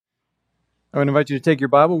I would invite you to take your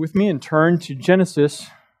Bible with me and turn to Genesis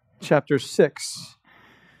chapter 6.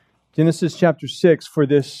 Genesis chapter 6 for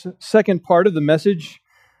this second part of the message,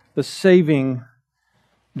 the saving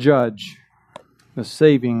judge. The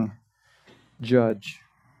saving judge.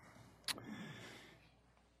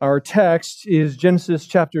 Our text is Genesis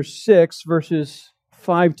chapter 6, verses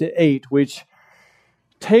 5 to 8, which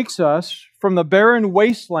takes us from the barren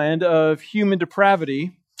wasteland of human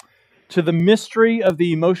depravity to the mystery of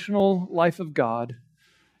the emotional life of God,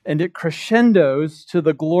 and it crescendos to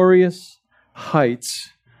the glorious heights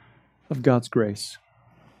of God's grace.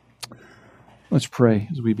 Let's pray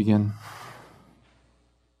as we begin.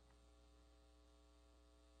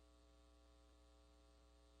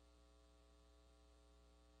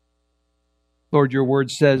 Lord, your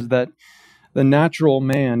word says that the natural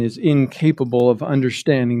man is incapable of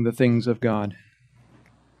understanding the things of God.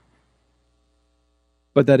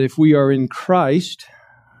 But that if we are in Christ,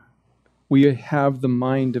 we have the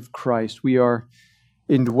mind of Christ. We are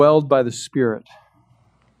indwelled by the Spirit.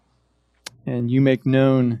 And you make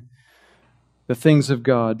known the things of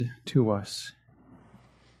God to us.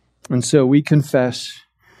 And so we confess,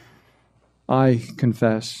 I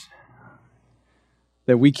confess,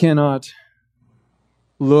 that we cannot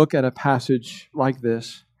look at a passage like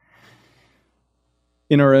this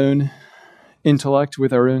in our own intellect,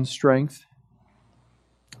 with our own strength.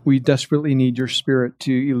 We desperately need your Spirit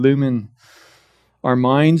to illumine our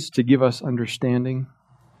minds, to give us understanding.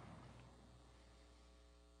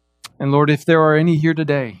 And Lord, if there are any here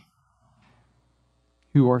today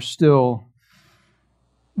who are still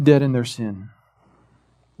dead in their sin,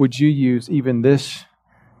 would you use even this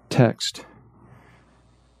text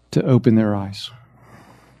to open their eyes?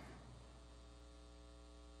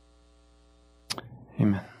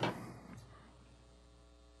 Amen.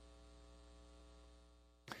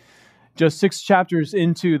 Just 6 chapters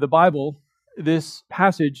into the Bible, this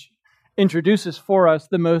passage introduces for us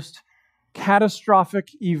the most catastrophic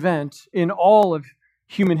event in all of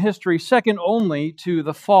human history, second only to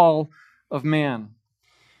the fall of man.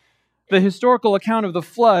 The historical account of the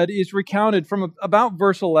flood is recounted from about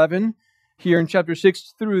verse 11 here in chapter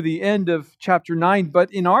 6 through the end of chapter 9.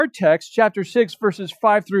 But in our text, chapter 6, verses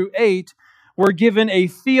 5 through 8, we're given a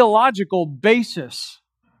theological basis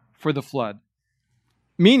for the flood.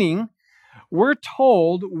 Meaning, we're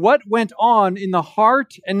told what went on in the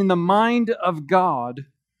heart and in the mind of God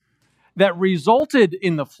that resulted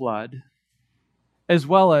in the flood, as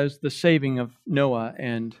well as the saving of Noah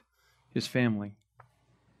and his family.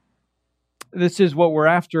 This is what we're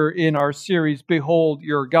after in our series, Behold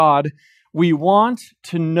Your God. We want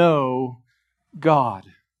to know God.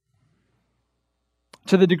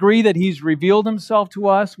 To the degree that He's revealed Himself to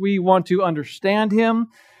us, we want to understand Him,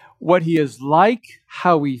 what He is like,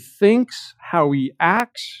 how He thinks, how He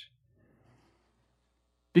acts.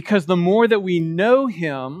 Because the more that we know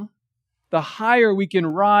Him, the higher we can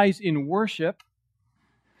rise in worship.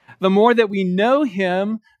 The more that we know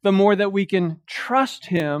Him, the more that we can trust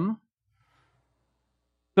Him.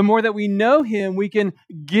 The more that we know Him, we can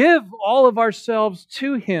give all of ourselves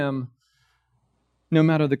to Him, no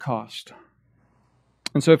matter the cost.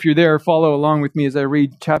 And so if you're there, follow along with me as I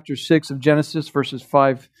read chapter 6 of Genesis, verses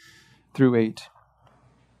 5 through 8.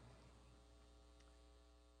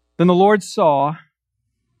 Then the Lord saw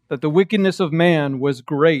that the wickedness of man was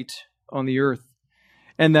great on the earth,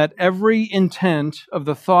 and that every intent of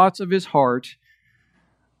the thoughts of his heart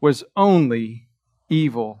was only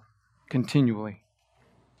evil continually.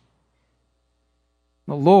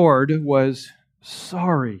 The Lord was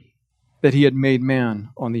sorry that He had made man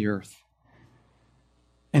on the earth,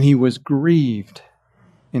 and He was grieved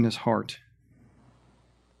in His heart.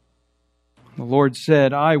 The Lord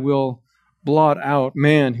said, I will blot out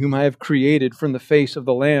man whom I have created from the face of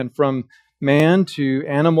the land, from man to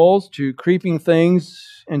animals, to creeping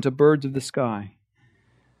things, and to birds of the sky.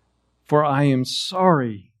 For I am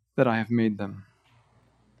sorry that I have made them.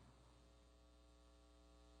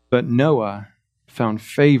 But Noah found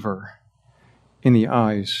favor in the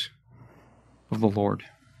eyes of the Lord.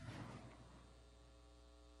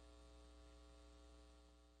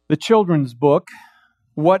 The children's book,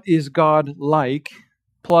 What is God Like?,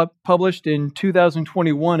 published in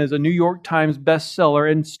 2021 as a New York Times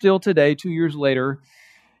bestseller, and still today, 2 years later,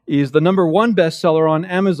 is the number 1 bestseller on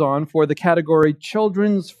Amazon for the category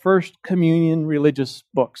Children's First Communion Religious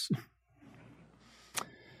Books.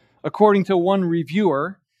 According to one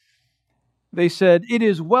reviewer, they said, it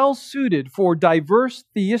is well suited for diverse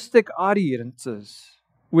theistic audiences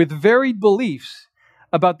with varied beliefs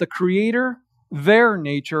about the Creator, their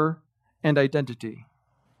nature, and identity.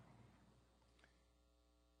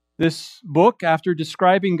 This book, after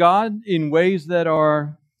describing God in ways that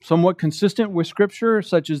are somewhat consistent with Scripture,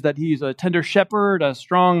 such as that He's a tender shepherd, a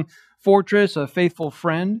strong fortress, a faithful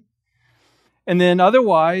friend, and then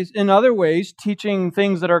otherwise, in other ways, teaching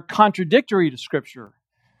things that are contradictory to Scripture,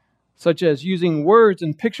 such as using words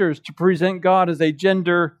and pictures to present God as a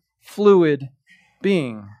gender-fluid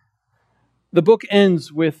being. The book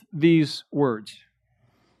ends with these words.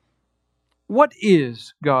 What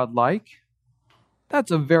is God like?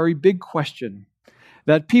 That's a very big question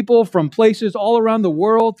that people from places all around the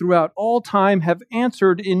world throughout all time have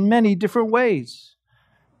answered in many different ways.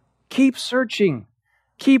 Keep searching,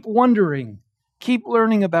 keep wondering, keep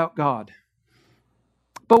learning about God.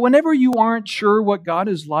 But whenever you aren't sure what God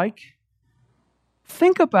is like,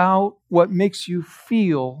 think about what makes you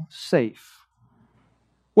feel safe,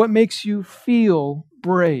 what makes you feel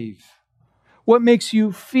brave, what makes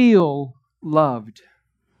you feel loved.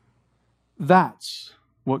 That's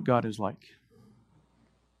what God is like.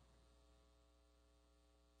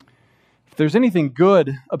 If there's anything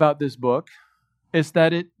good about this book, it's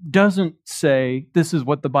that it doesn't say, this is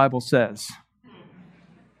what the Bible says.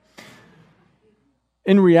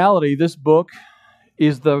 In reality, this book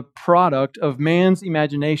is the product of man's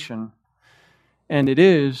imagination, and it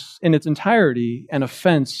is, in its entirety, an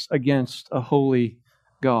offense against a holy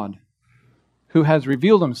God who has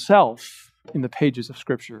revealed Himself in the pages of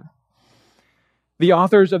Scripture. The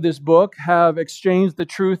authors of this book have exchanged the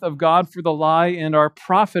truth of God for the lie and are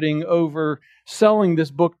profiting over selling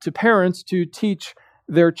this book to parents to teach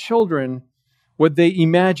their children what they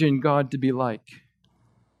imagine God to be like.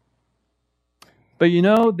 But you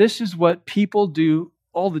know, this is what people do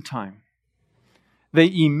all the time. They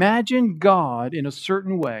imagine God in a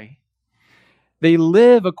certain way. They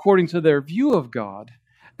live according to their view of God,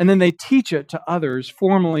 and then they teach it to others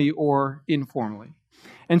formally or informally.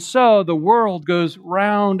 And so the world goes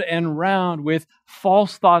round and round with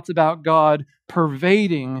false thoughts about God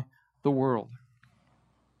pervading the world.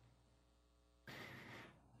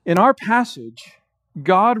 In our passage,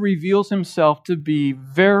 God reveals Himself to be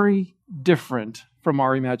very different from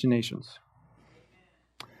our imaginations.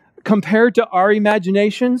 Compared to our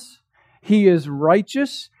imaginations, He is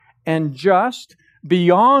righteous and just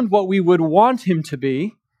beyond what we would want Him to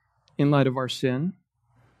be in light of our sin.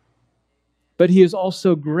 But He is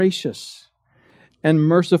also gracious and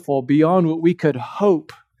merciful beyond what we could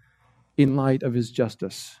hope in light of His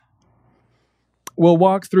justice. We'll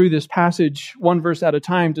walk through this passage one verse at a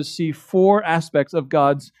time to see four aspects of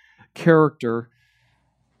God's character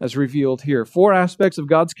as revealed here. Four aspects of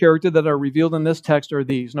God's character that are revealed in this text are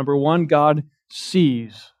these. Number one, God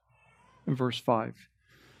sees in verse 5.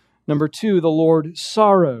 Number two, the Lord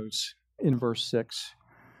sorrows in verse 6.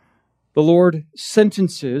 The Lord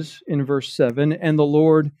sentences in verse 7, and the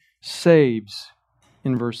Lord saves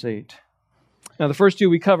in verse 8. Now, the first two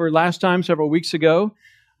we covered last time, several weeks ago.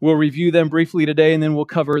 We'll review them briefly today, and then we'll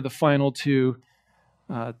cover the final two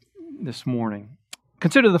this morning.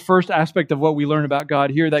 Consider the first aspect of what we learn about God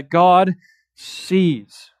here, that God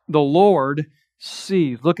sees. The Lord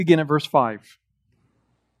sees. Look again at verse 5.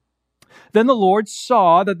 Then the Lord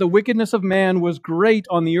saw that the wickedness of man was great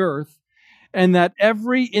on the earth, and that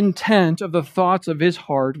every intent of the thoughts of his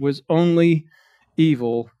heart was only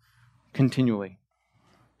evil continually.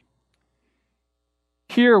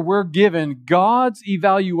 Here we're given God's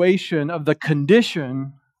evaluation of the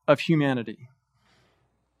condition of humanity.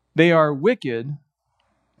 They are wicked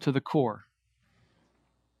to the core.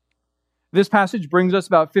 This passage brings us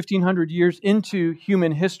about 1,500 years into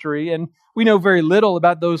human history, and we know very little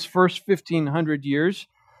about those first 1,500 years.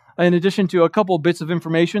 In addition to a couple bits of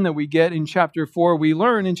information that we get in chapter 4, we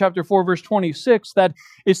learn in chapter 4, verse 26, that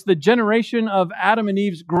it's the generation of Adam and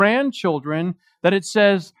Eve's grandchildren that it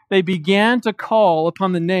says they began to call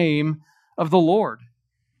upon the name of the Lord.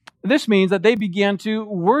 This means that they began to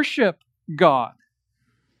worship God.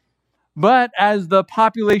 But as the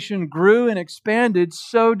population grew and expanded,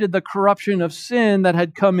 so did the corruption of sin that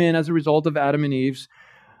had come in as a result of Adam and Eve's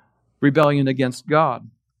rebellion against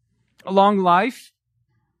God. Long life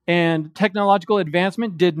and technological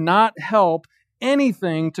advancement did not help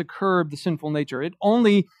anything to curb the sinful nature. It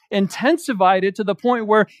only intensified it to the point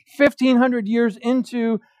where 1,500 years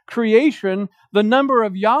into creation, the number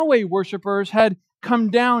of Yahweh worshipers had come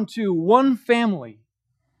down to one family,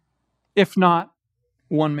 if not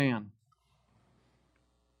one man.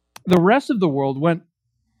 The rest of the world went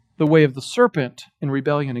the way of the serpent in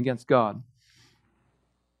rebellion against God.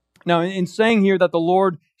 Now, in saying here that the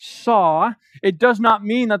Lord saw, it does not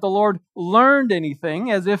mean that the Lord learned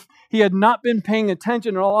anything, as if He had not been paying attention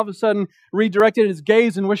and all of a sudden redirected His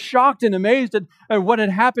gaze and was shocked and amazed at what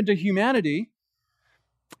had happened to humanity.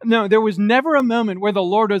 No, there was never a moment where the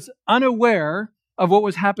Lord was unaware of what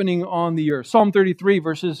was happening on the earth. Psalm 33,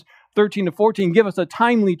 verses 13 to 14, give us a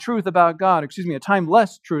timely truth about God, a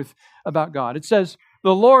timeless truth about God. It says,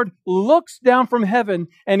 the Lord looks down from heaven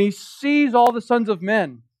and He sees all the sons of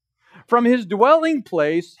men. From His dwelling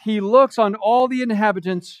place, He looks on all the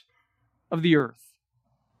inhabitants of the earth.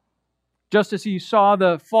 Just as He saw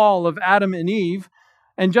the fall of Adam and Eve,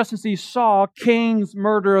 and just as He saw Cain's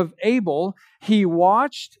murder of Abel, He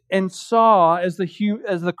watched and saw as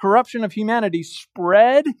the corruption of humanity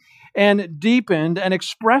spread and deepened and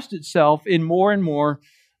expressed itself in more and more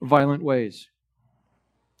violent ways.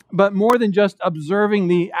 But more than just observing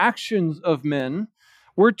the actions of men,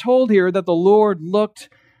 we're told here that the Lord looked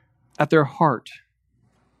at their heart,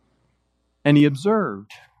 and He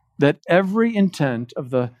observed that every intent of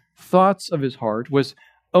the thoughts of His heart was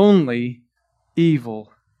only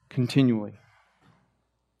evil continually.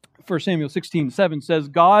 1 Samuel 16:7 says,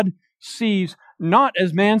 God sees not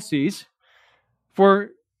as man sees, for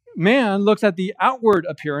man looks at the outward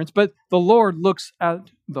appearance, but the Lord looks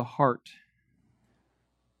at the heart.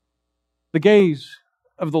 The gaze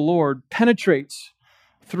of the Lord penetrates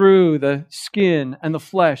through the skin and the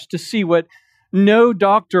flesh to see what no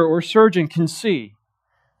doctor or surgeon can see.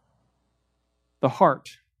 The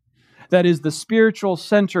heart. That is the spiritual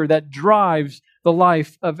center that drives the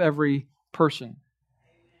life of every person.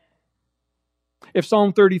 If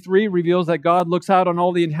Psalm 33 reveals that God looks out on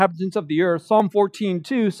all the inhabitants of the earth, Psalm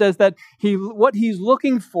 14:2 says that what He's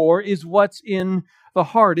looking for is what's in the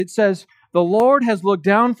heart. It says, the Lord has looked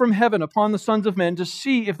down from heaven upon the sons of men to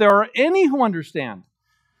see if there are any who understand,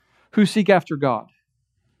 who seek after God.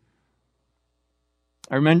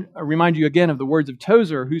 I remind you again of the words of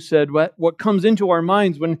Tozer, who said, what comes into our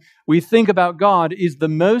minds when we think about God is the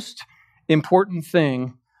most important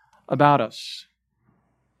thing about us.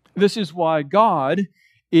 This is why God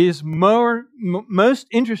is most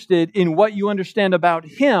interested in what you understand about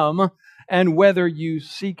Him and whether you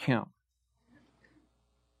seek Him.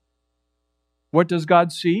 What does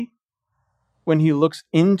God see when He looks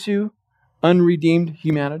into unredeemed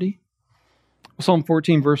humanity? Psalm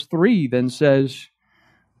 14, verse 3 then says,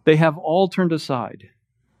 they have all turned aside.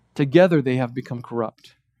 Together they have become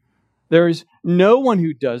corrupt. There is no one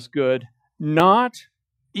who does good, not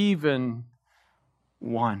even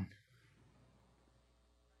one.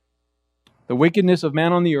 The wickedness of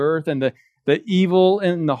man on the earth and the evil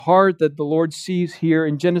in the heart that the Lord sees here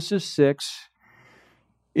in Genesis 6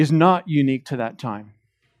 is not unique to that time.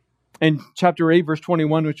 In chapter 8, verse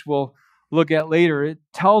 21, which we'll look at later, it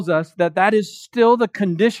tells us that that is still the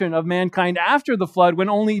condition of mankind after the flood, when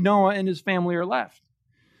only Noah and his family are left.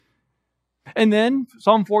 And then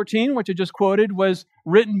Psalm 14, which I just quoted, was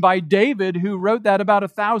written by David, who wrote that about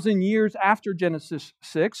 1,000 years after Genesis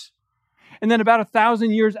 6. And then about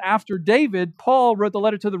 1,000 years after David, Paul wrote the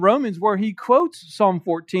letter to the Romans, where he quotes Psalm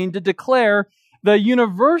 14 to declare the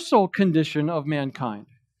universal condition of mankind.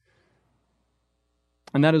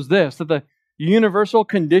 And that is this, that the universal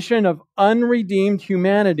condition of unredeemed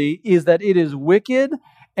humanity is that it is wicked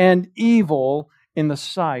and evil in the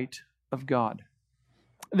sight of God.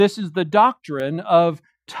 This is the doctrine of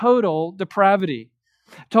total depravity.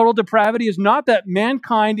 Total depravity is not that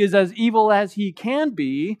mankind is as evil as he can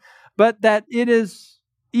be, but that it is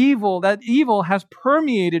evil, that evil has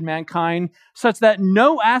permeated mankind such that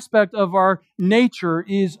no aspect of our nature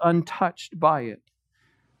is untouched by it.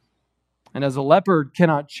 And as a leopard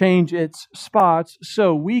cannot change its spots,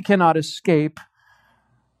 so we cannot escape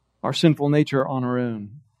our sinful nature on our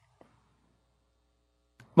own.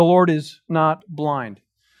 The Lord is not blind.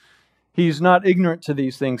 He's not ignorant to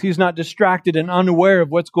these things. He's not distracted and unaware of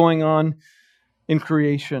what's going on in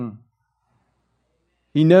creation.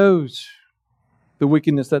 He knows the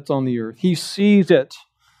wickedness that's on the earth. He sees it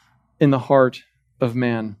in the heart of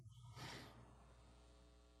man.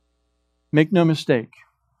 Make no mistake.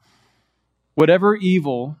 Whatever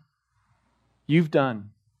evil you've done,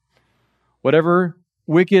 whatever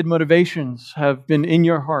wicked motivations have been in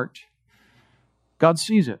your heart, God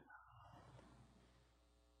sees it.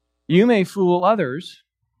 You may fool others.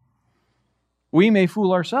 We may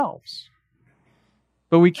fool ourselves.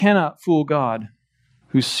 But we cannot fool God,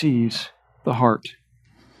 who sees the heart.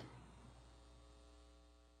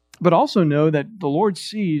 But also know that the Lord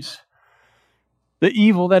sees the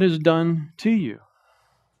evil that is done to you.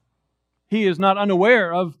 He is not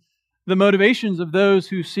unaware of the motivations of those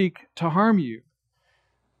who seek to harm you.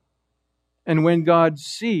 And when God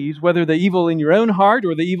sees whether the evil in your own heart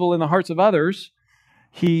or the evil in the hearts of others,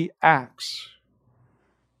 He acts.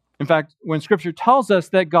 In fact, when Scripture tells us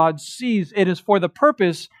that God sees, it is for the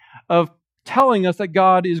purpose of telling us that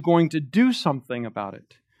God is going to do something about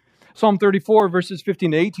it. Psalm 34, verses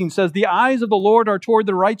 15 to 18 says, "The eyes of the Lord are toward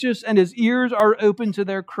the righteous, and his ears are open to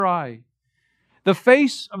their cry. The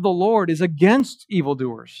face of the Lord is against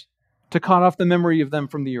evildoers, to cut off the memory of them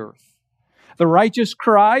from the earth. The righteous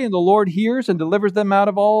cry, and the Lord hears and delivers them out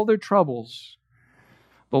of all their troubles.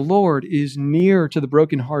 The Lord is near to the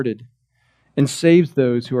brokenhearted and saves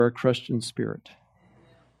those who are crushed in spirit."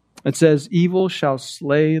 It says, "Evil shall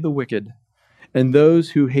slay the wicked, and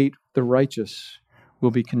those who hate the righteous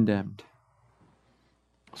will be condemned."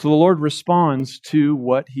 So the Lord responds to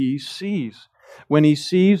what he sees. When he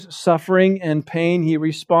sees suffering and pain, he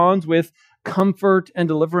responds with comfort and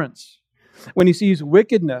deliverance. When he sees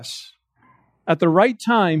wickedness, at the right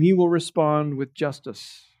time, he will respond with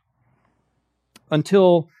justice.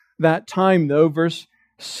 Until that time, though, verse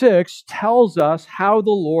 6 tells us how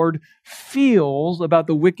the Lord feels about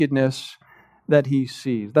the wickedness that he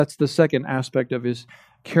sees. That's the second aspect of his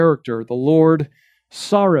character. The Lord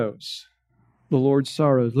sorrows. The Lord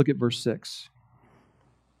sorrows. Look at verse 6.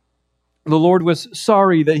 "The Lord was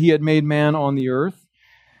sorry that he had made man on the earth,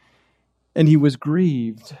 and he was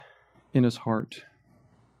grieved in his heart."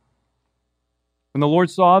 When the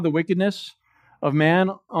Lord saw the wickedness of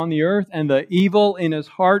man on the earth and the evil in his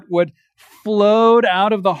heart, what flowed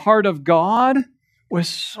out of the heart of God was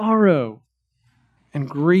sorrow and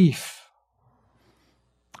grief.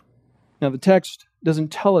 Now, the text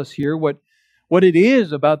doesn't tell us here what it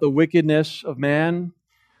is about the wickedness of man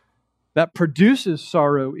that produces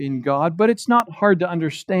sorrow in God, but it's not hard to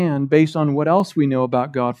understand based on what else we know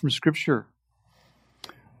about God from Scripture.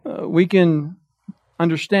 We can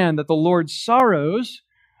understand that the Lord sorrows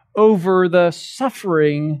over the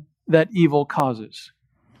suffering that evil causes.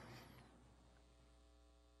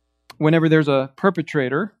 Whenever there's a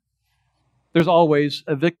perpetrator, there's always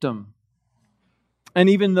a victim. And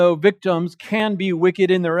even though victims can be wicked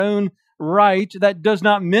in their own right, that does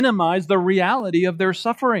not minimize the reality of their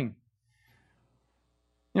suffering.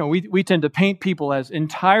 We tend to paint people as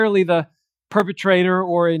entirely the perpetrator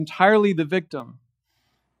or entirely the victim.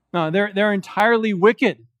 No, they're entirely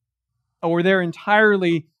wicked, or they're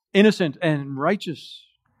entirely innocent and righteous.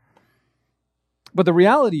 But the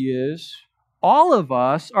reality is, all of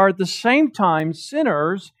us are at the same time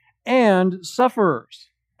sinners and sufferers.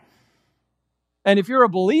 And if you're a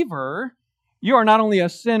believer, you are not only a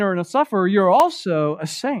sinner and a sufferer, you're also a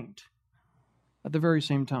saint at the very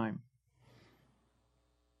same time.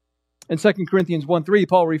 In 2 Corinthians 1:3,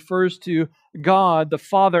 Paul refers to God, the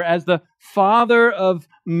Father, as the Father of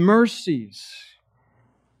mercies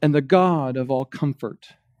and the God of all comfort.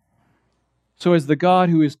 So as the God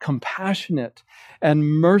who is compassionate and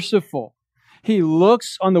merciful, he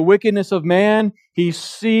looks on the wickedness of man, he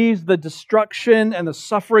sees the destruction and the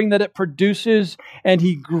suffering that it produces, and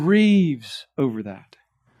he grieves over that.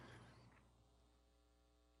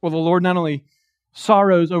 Well, the Lord not only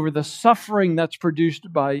sorrows over the suffering that's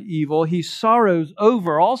produced by evil, he sorrows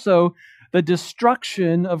over also the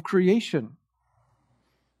destruction of creation.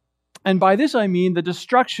 And by this I mean the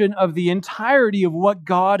destruction of the entirety of what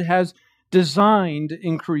God has designed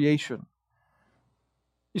in creation.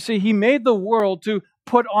 You see, he made the world to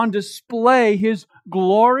put on display his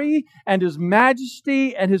glory and his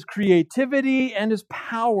majesty and his creativity and his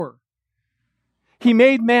power. He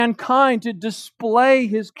made mankind to display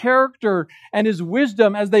his character and his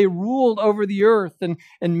wisdom as they ruled over the earth and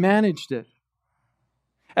managed it.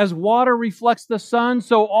 As water reflects the sun,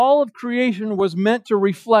 so all of creation was meant to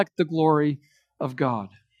reflect the glory of God.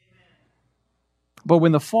 But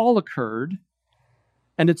when the fall occurred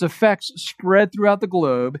and its effects spread throughout the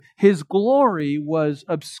globe, his glory was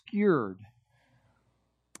obscured.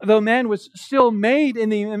 Though man was still made in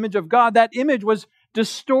the image of God, that image was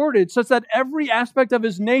distorted such that every aspect of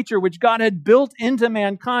his nature which God had built into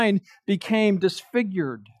mankind became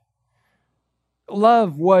disfigured.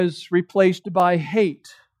 Love was replaced by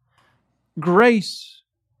hate, grace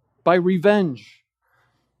by revenge,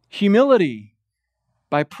 humility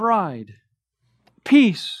by pride,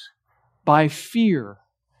 peace by fear,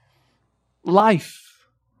 life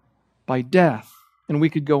by death, and we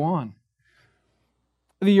could go on.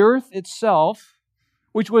 The earth itself,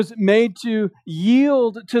 which was made to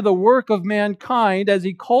yield to the work of mankind as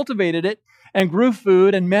he cultivated it and grew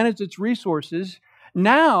food and managed its resources,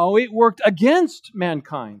 now it worked against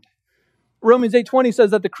mankind. Romans 8:20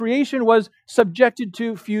 says that the creation was subjected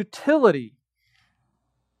to futility.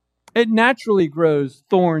 It naturally grows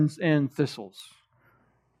thorns and thistles.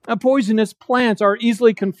 Poisonous plants are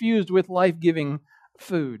easily confused with life-giving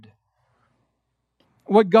food.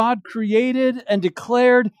 What God created and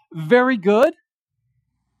declared very good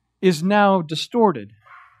is now distorted,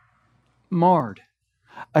 marred,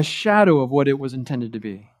 a shadow of what it was intended to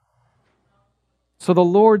be. So the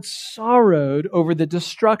Lord sorrowed over the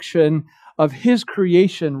destruction of His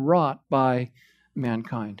creation wrought by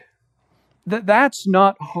mankind. That's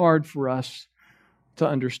not hard for us to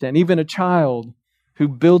understand. Even a child who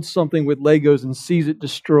builds something with Legos and sees it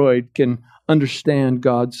destroyed can understand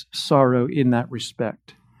God's sorrow in that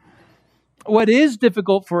respect. What is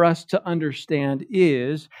difficult for us to understand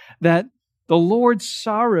is that the Lord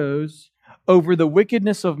sorrows over the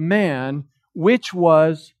wickedness of man, which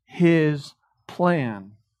was His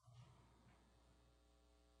plan.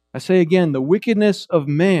 I say again, the wickedness of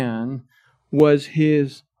man was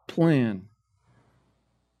His plan.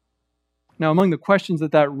 Now, among the questions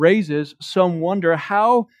that raises, some wonder,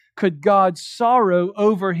 how could God sorrow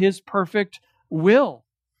over His perfect will?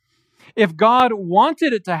 If God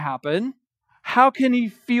wanted it to happen, how can He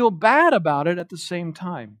feel bad about it at the same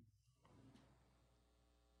time?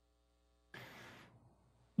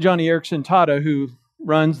 Joni Eareckson Tada, who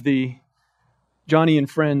runs the Joni and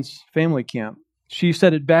Friends family camp, she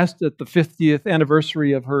said it best at the 50th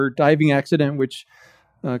anniversary of her diving accident, which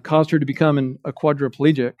caused her to become a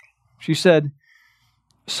quadriplegic. She said,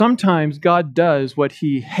 "Sometimes God does what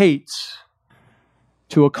He hates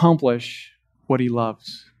to accomplish what He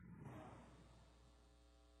loves."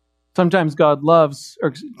 Sometimes God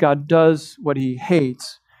does what He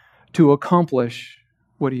hates to accomplish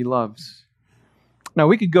what He loves. Now,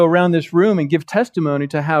 we could go around this room and give testimony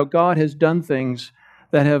to how God has done things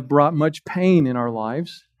that have brought much pain in our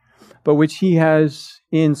lives, but which He has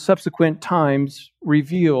in subsequent times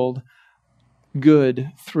revealed good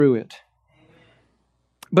through it.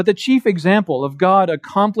 But the chief example of God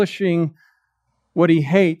accomplishing what He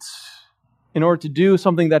hates in order to do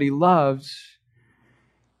something that He loves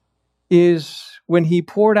is when He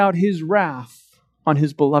poured out His wrath on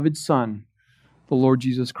His beloved Son, the Lord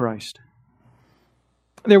Jesus Christ.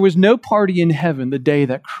 There was no party in heaven the day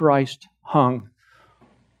that Christ hung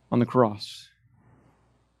on the cross.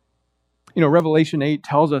 Revelation 8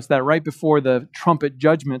 tells us that right before the trumpet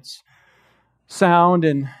judgments sound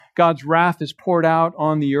and God's wrath is poured out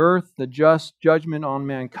on the earth, the just judgment on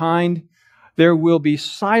mankind, there will be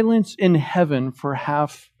silence in heaven for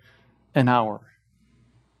half an hour.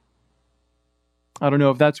 I don't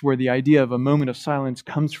know if that's where the idea of a moment of silence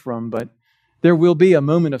comes from, but there will be a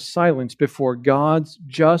moment of silence before God's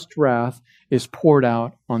just wrath is poured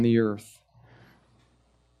out on the earth.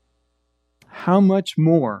 How much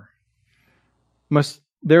more must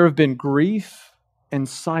there have been grief and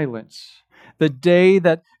silence the day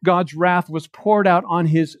that God's wrath was poured out on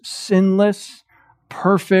His sinless,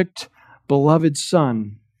 perfect, beloved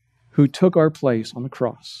Son who took our place on the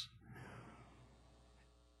cross?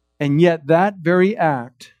 And yet that very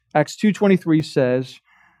act, Acts 2:23 says,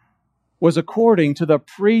 was according to the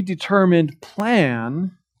predetermined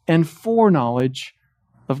plan and foreknowledge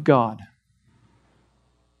of God.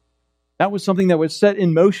 That was something that was set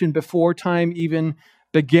in motion before time even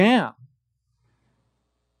began.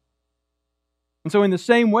 And so in the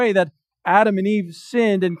same way that Adam and Eve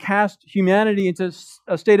sinned and cast humanity into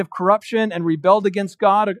a state of corruption and rebelled against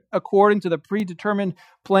God according to the predetermined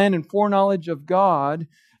plan and foreknowledge of God,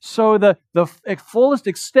 so the fullest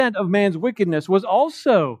extent of man's wickedness was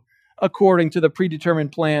also according to the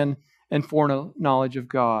predetermined plan and foreknowledge of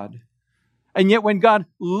God. And yet when God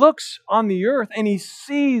looks on the earth and He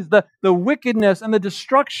sees the wickedness and the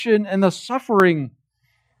destruction and the suffering,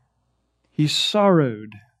 He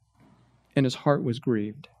sorrowed and His heart was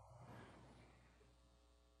grieved.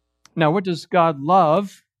 Now, what does God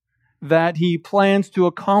love that He plans to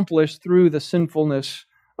accomplish through the sinfulness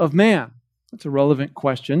of man? That's a relevant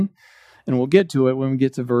question, and we'll get to it when we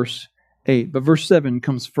get to verse 8. But verse 7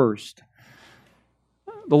 comes first.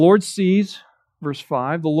 The Lord sees, verse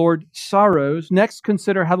 5, the Lord sorrows. Next,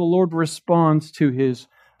 consider how the Lord responds to His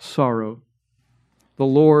sorrow. The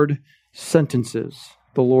Lord sentences.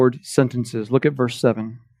 The Lord sentences. Look at verse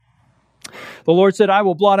 7. The Lord said, "I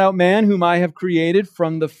will blot out man whom I have created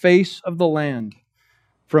from the face of the land,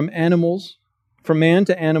 from man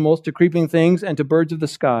to animals, to creeping things, and to birds of the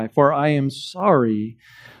sky, for I am sorry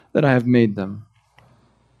that I have made them."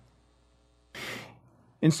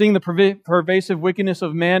 In seeing the pervasive wickedness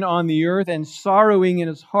of man on the earth and sorrowing in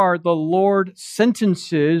His heart, the Lord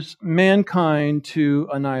sentences mankind to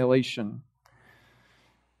annihilation.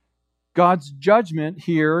 God's judgment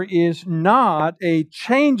here is not a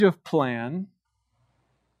change of plan.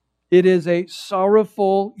 It is a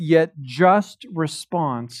sorrowful yet just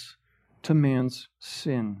response to man's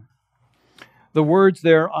sin. The words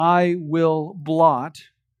there, "I will blot,"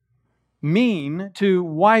 mean to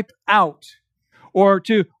wipe out or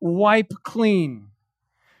to wipe clean.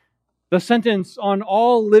 The sentence on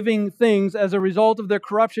all living things as a result of their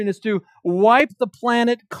corruption is to wipe the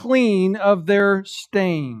planet clean of their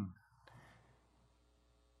stain.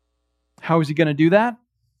 How is he going to do that?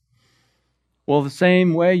 Well, the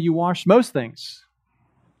same way you wash most things,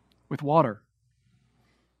 with water.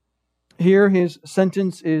 Here, his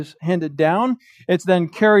sentence is handed down. It's then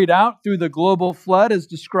carried out through the global flood as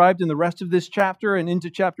described in the rest of this chapter and into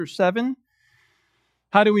chapter 7.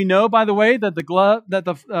 How do we know, by the way, that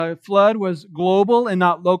the flood was global and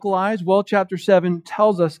not localized? Well, chapter 7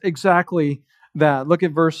 tells us exactly that. Look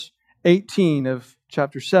at verse 18 of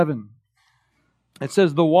chapter 7. It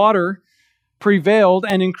says, "The water prevailed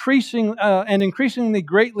and increasingly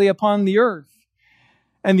greatly upon the earth,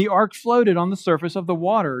 and the ark floated on the surface of the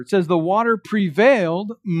water." It says, "The water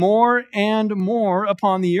prevailed more and more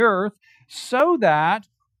upon the earth, so that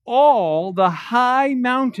all the high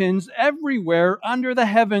mountains everywhere under the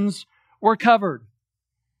heavens were covered."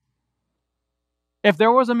 If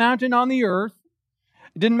there was a mountain on the earth,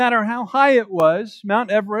 it didn't matter how high it was,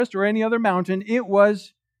 Mount Everest or any other mountain,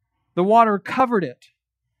 the water covered it.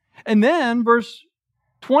 And then verse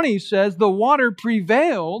 20 says, "The water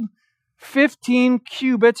prevailed 15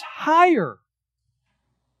 cubits higher,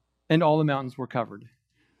 and all the mountains were covered."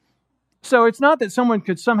 So it's not that someone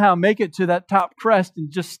could somehow make it to that top crest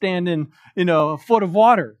and just stand in, a foot of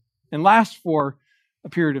water and last for a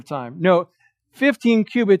period of time. No, 15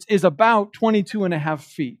 cubits is about 22 and a half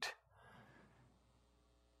feet.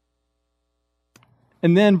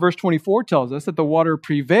 And then verse 24 tells us that the water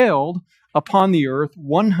prevailed upon the earth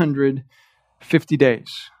 150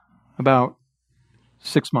 days, about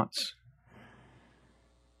 6 months.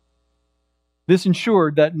 This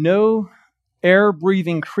ensured that no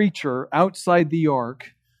air-breathing creature outside the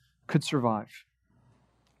ark could survive.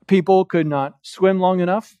 People could not swim long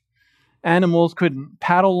enough. Animals couldn't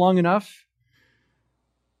paddle long enough.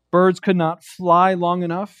 Birds could not fly long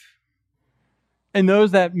enough. And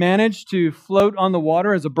those that managed to float on the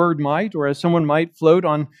water as a bird might, or as someone might float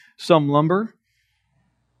on some lumber,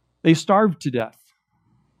 they starved to death.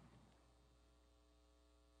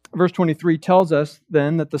 Verse 23 tells us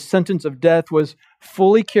then that the sentence of death was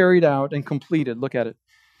fully carried out and completed. Look at it.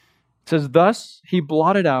 It says, "Thus he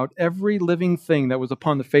blotted out every living thing that was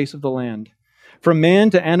upon the face of the land, from man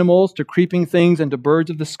to animals to creeping things and to birds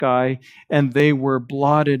of the sky, and they were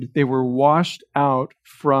blotted, they were washed out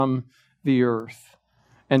from the earth.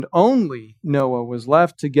 And only Noah was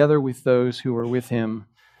left together with those who were with him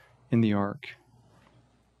in the ark."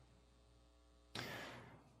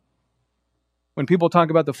 When people talk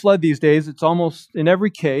about the flood these days, it's almost in every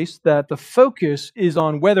case that the focus is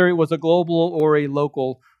on whether it was a global or a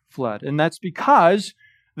local flood. And that's because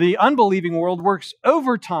the unbelieving world works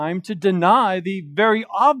overtime to deny the very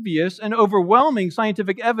obvious and overwhelming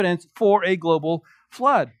scientific evidence for a global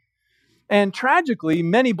flood. And tragically,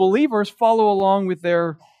 many believers follow along with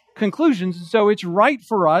their conclusions. So it's right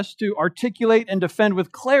for us to articulate and defend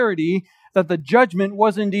with clarity that the judgment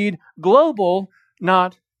was indeed global,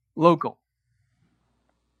 not local.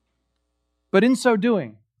 But in so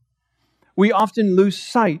doing, we often lose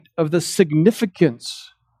sight of the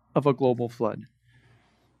significance of a global flood.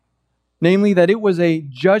 Namely, that it was a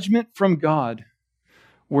judgment from God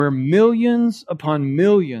where millions upon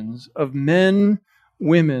millions of men,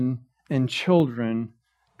 women, and children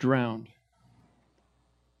drowned.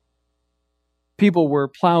 People were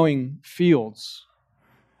plowing fields,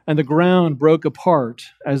 and the ground broke apart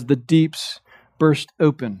as the deeps burst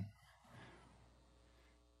open.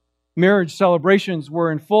 Marriage celebrations were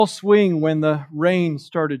in full swing when the rain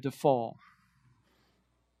started to fall.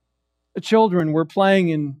 The children were playing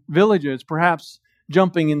in villages, perhaps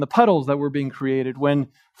jumping in the puddles that were being created when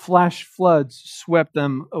flash floods swept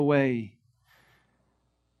them away.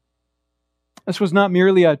 This was not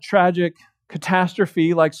merely a tragic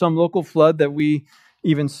catastrophe like some local flood that we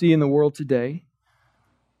even see in the world today.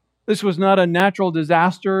 This was not a natural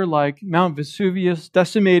disaster like Mount Vesuvius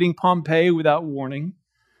decimating Pompeii without warning.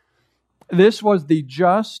 This was the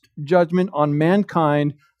just judgment on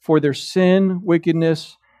mankind for their sin,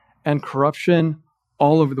 wickedness, and corruption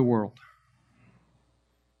all over the world.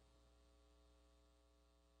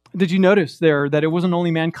 Did you notice there that it wasn't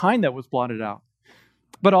only mankind that was blotted out,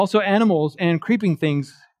 but also animals and creeping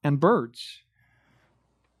things and birds?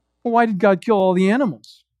 Well, why did God kill all the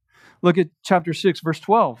animals? Look at chapter 6, verse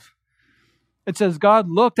 12. It says, "God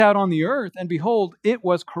looked out on the earth, and behold, it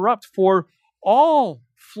was corrupt, for all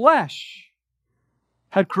flesh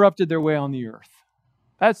had corrupted their way on the earth."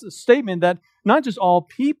 That's a statement that not just all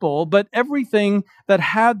people, but everything that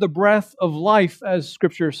had the breath of life, as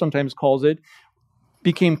Scripture sometimes calls it,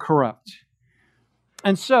 became corrupt.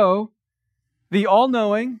 And so, the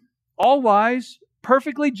all-knowing, all-wise,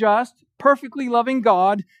 perfectly just, perfectly loving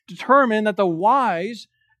God determined that the wise,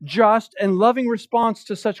 just, and loving response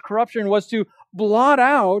to such corruption was to blot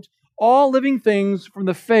out all living things from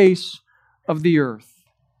the face of the earth.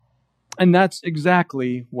 And that's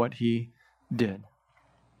exactly what He did.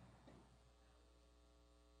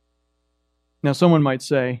 Now, someone might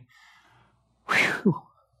say, "Whew,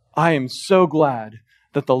 I am so glad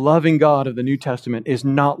that the loving God of the New Testament is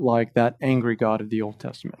not like that angry God of the Old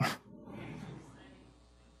Testament."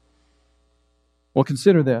 Well,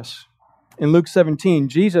 consider this. In Luke 17,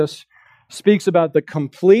 Jesus speaks about the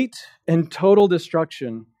complete and total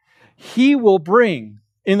destruction He will bring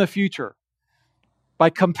in the future by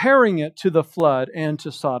comparing it to the flood and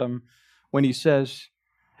to Sodom when He says,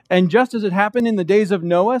 "And just as it happened in the days of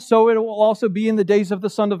Noah, so it will also be in the days of the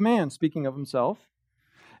Son of Man," speaking of Himself.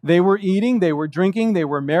 They were eating, they were drinking, they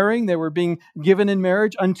were marrying, they were being given in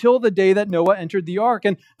marriage until the day that Noah entered the ark.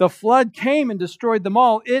 And the flood came and destroyed them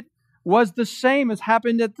all. It was the same as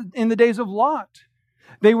happened in the days of Lot.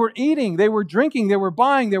 They were eating, they were drinking, they were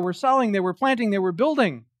buying, they were selling, they were planting, they were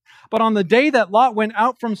building. But on the day that Lot went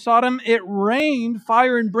out from Sodom, it rained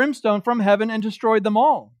fire and brimstone from heaven and destroyed them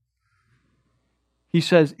all. He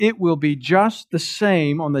says, it will be just the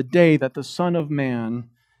same on the day that the Son of Man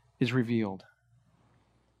is revealed.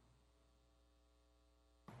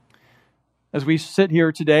 As we sit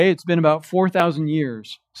here today, it's been about 4,000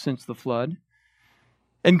 years since the flood.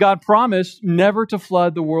 And God promised never to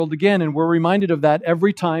flood the world again, and we're reminded of that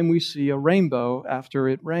every time we see a rainbow after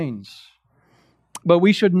it rains. But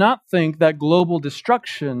we should not think that global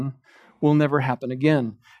destruction will never happen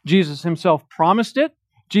again. Jesus Himself promised it.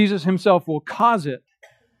 Jesus Himself will cause it.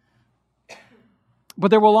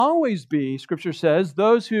 But there will always be, Scripture says,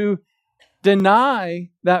 those who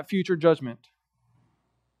deny that future judgment.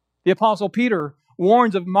 The Apostle Peter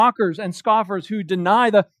warns of mockers and scoffers who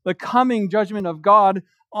deny the coming judgment of God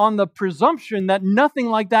on the presumption that nothing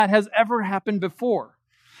like that has ever happened before.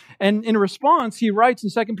 And in response, he writes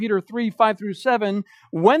in 2 Peter 3, 5 through 7,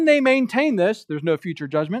 when they maintain this, there's no future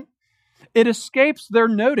judgment, it escapes their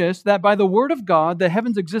notice that by the word of God, the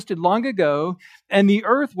heavens existed long ago, and the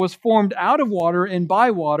earth was formed out of water and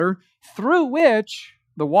by water, through which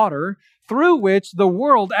the world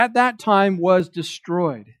at that time was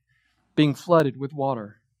destroyed, being flooded with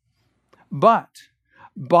water. But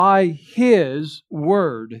by His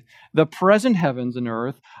word, the present heavens and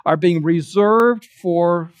earth are being reserved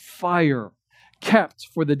for fire, kept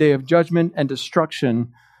for the day of judgment and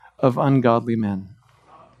destruction of ungodly men.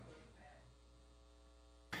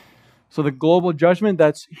 So the global judgment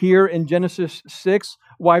that's here in Genesis 6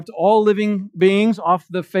 wiped all living beings off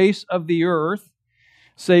the face of the earth,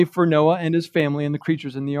 save for Noah and his family and the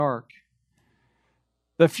creatures in the ark.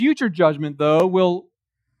 The future judgment, though, will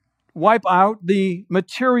wipe out the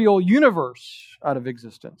material universe out of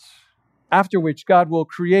existence, after which God will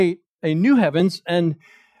create a new heavens and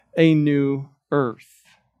a new earth.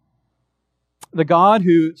 The God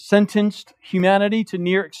who sentenced humanity to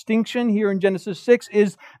near extinction here in Genesis 6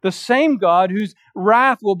 is the same God whose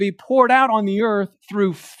wrath will be poured out on the earth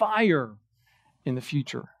through fire in the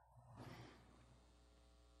future.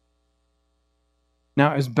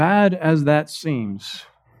 Now, as bad as that seems,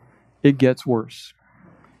 it gets worse.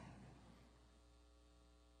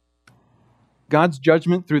 God's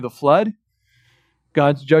judgment through the flood,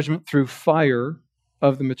 God's judgment through fire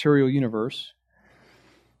of the material universe,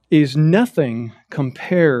 is nothing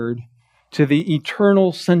compared to the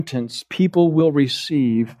eternal sentence people will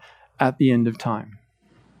receive at the end of time.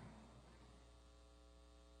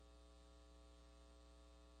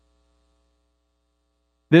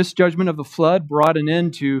 This judgment of the flood brought an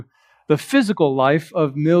end to the physical life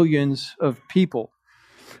of millions of people.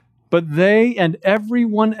 But they and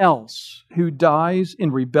everyone else who dies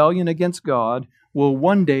in rebellion against God will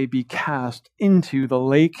one day be cast into the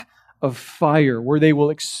lake of fire, where they will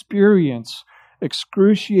experience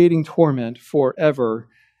excruciating torment forever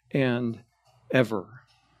and ever.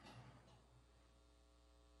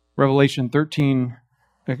 Revelation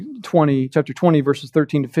chapter 20, verses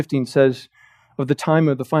 13 to 15 says of the time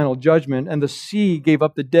of the final judgment, and the sea gave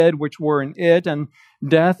up the dead which were in it, and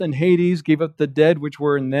death and Hades gave up the dead which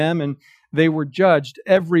were in them, and they were judged,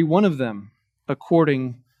 every one of them,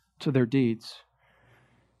 according to their deeds.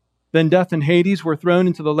 Then death and Hades were thrown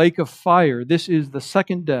into the lake of fire. This is the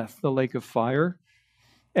second death, the lake of fire.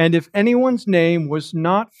 And if anyone's name was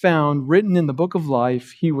not found written in the book of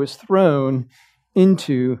life, he was thrown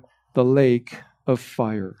into the lake of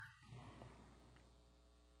fire.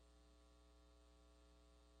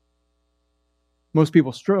 Most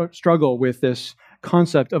people struggle with this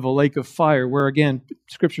concept of a lake of fire, where again,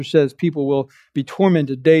 Scripture says people will be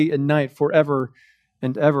tormented day and night forever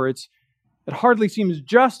and ever. It hardly seems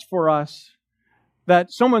just for us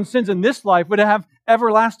that someone's sins in this life would have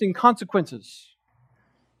everlasting consequences.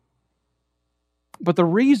 But the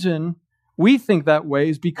reason we think that way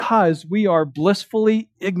is because we are blissfully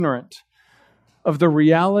ignorant of the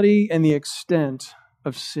reality and the extent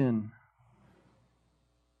of sin.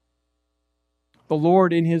 The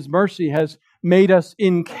Lord, in His mercy, has made us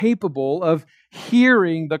incapable of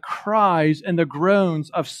hearing the cries and the groans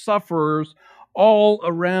of sufferers all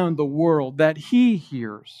around the world that He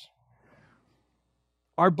hears.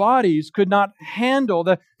 Our bodies could not handle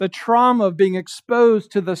the trauma of being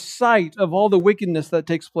exposed to the sight of all the wickedness that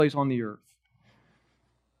takes place on the earth.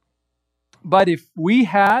 But if we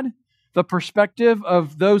had the perspective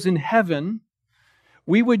of those in heaven,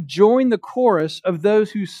 we would join the chorus of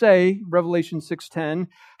those who say, Revelation 6:10,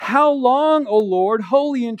 "How long, O Lord,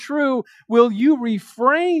 holy and true, will you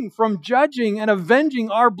refrain from judging and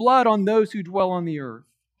avenging our blood on those who dwell on the earth?"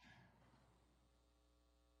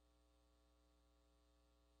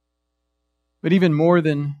 But even more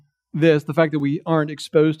than this, the fact that we aren't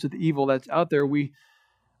exposed to the evil that's out there, we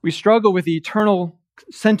struggle with the eternal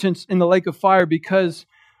sentence in the lake of fire because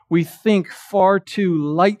we think far too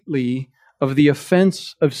lightly of the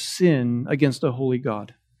offense of sin against a holy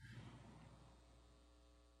God.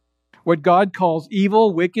 What God calls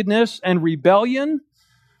evil, wickedness, and rebellion,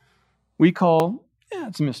 we call,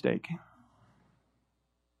 it's a mistake.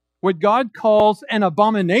 What God calls an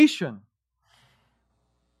abomination,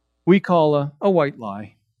 we call a white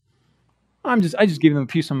lie. I just gave them a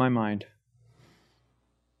piece of my mind.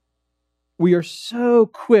 We are so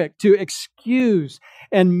quick to excuse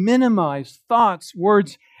and minimize thoughts,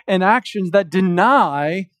 words, and actions that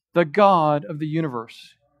deny the God of the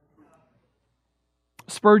universe.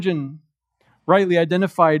 Spurgeon rightly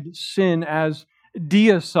identified sin as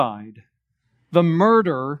deicide, the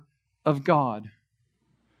murder of God.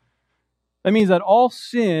 That means that all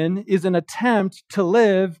sin is an attempt to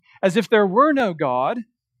live as if there were no God,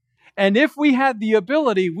 and if we had the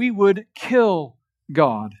ability, we would kill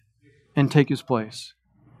God and take His place.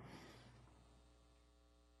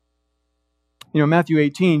 Matthew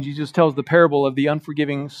 18, Jesus tells the parable of the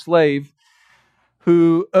unforgiving slave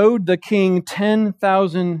who owed the king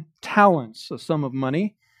 10,000 talents, a sum of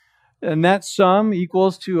money, and that sum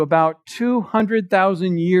equals to about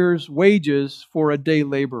 200,000 years' wages for a day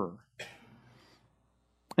laborer.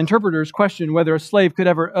 Interpreters question whether a slave could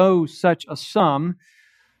ever owe such a sum,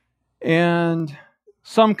 and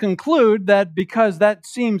some conclude that because that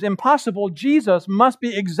seems impossible, Jesus must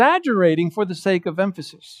be exaggerating for the sake of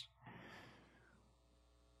emphasis.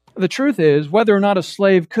 The truth is, whether or not a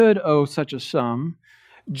slave could owe such a sum,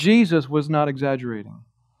 Jesus was not exaggerating.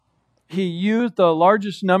 He used the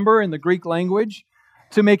largest number in the Greek language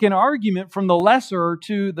to make an argument from the lesser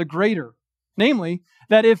to the greater. Namely,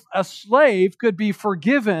 that if a slave could be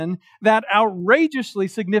forgiven that outrageously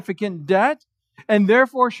significant debt and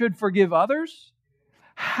therefore should forgive others,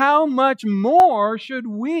 how much more should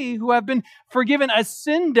we, who have been forgiven a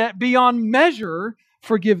sin debt beyond measure,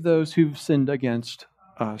 forgive those who've sinned against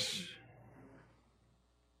us?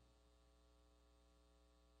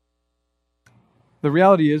 The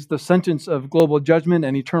reality is the sentence of global judgment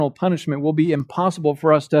and eternal punishment will be impossible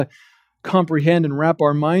for us to comprehend and wrap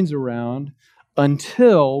our minds around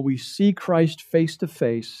until we see Christ face to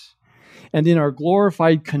face. And in our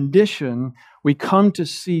glorified condition, we come to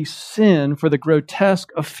see sin for the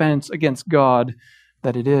grotesque offense against God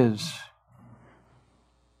that it is.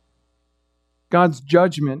 God's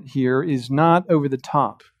judgment here is not over the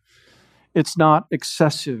top. It's not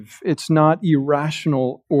excessive. It's not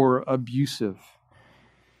irrational or abusive.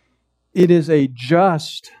 It is a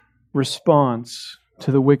just response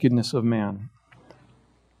to the wickedness of man.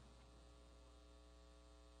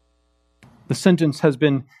 The sentence has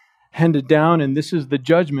been handed down, and this is the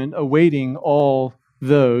judgment awaiting all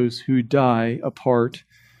those who die apart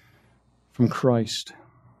from Christ.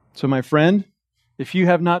 So, my friend, if you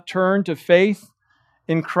have not turned to faith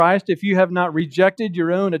in Christ, if you have not rejected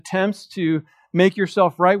your own attempts to make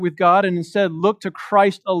yourself right with God and instead look to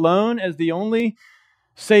Christ alone as the only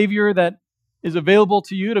Savior that is available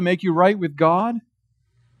to you to make you right with God,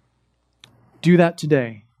 do that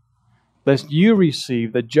today, lest you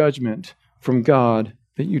receive the judgment from God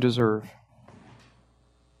that you deserve.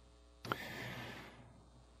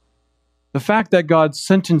 The fact that God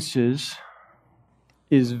sentences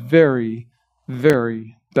is very,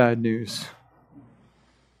 very bad news.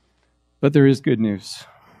 But there is good news.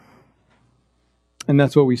 And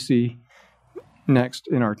that's what we see next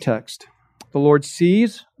in our text. The Lord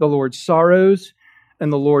sees, the Lord sorrows,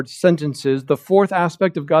 and the Lord sentences. The fourth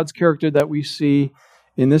aspect of God's character that we see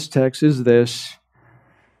in this text is this: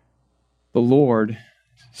 the Lord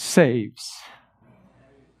saves.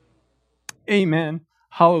 Amen.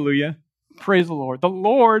 Hallelujah. Praise the Lord. The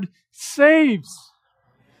Lord saves.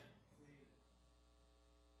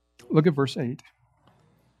 Look at verse 8.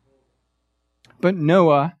 But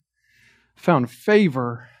Noah found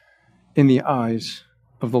favor in the eyes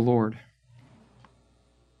of the Lord.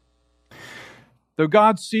 Though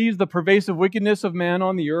God sees the pervasive wickedness of man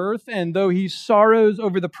on the earth, and though he sorrows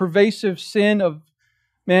over the pervasive sin of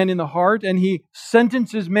man in the heart, and he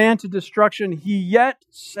sentences man to destruction, he yet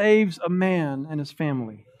saves a man and his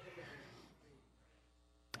family.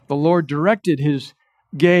 The Lord directed his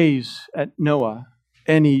gaze at Noah,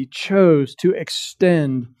 and he chose to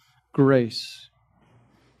extend grace.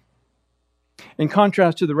 In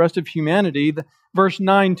contrast to the rest of humanity, verse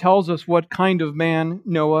 9 tells us what kind of man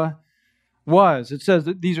Noah was. It says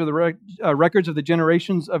that these are the records of the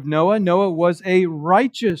generations of Noah. Noah was a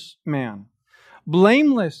righteous man,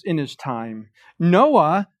 blameless in his time.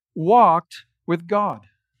 Noah walked with God.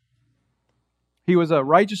 He was a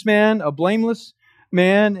righteous man, a blameless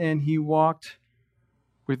man, and he walked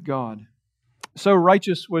with God. So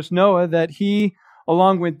righteous was Noah that he,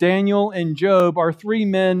 along with Daniel and Job, are three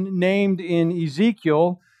men named in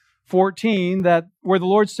Ezekiel 14, where the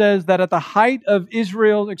Lord says that at the height of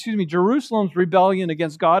Jerusalem's rebellion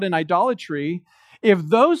against God and idolatry, if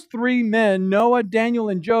those three men, Noah, Daniel,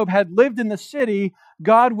 and Job, had lived in the city,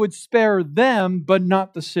 God would spare them, but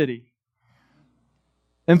not the city,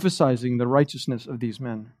 emphasizing the righteousness of these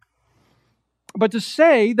men. But to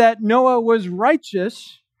say that Noah was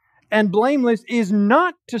righteous and blameless is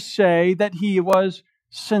not to say that he was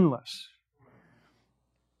sinless.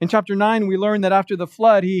 In chapter 9, we learn that after the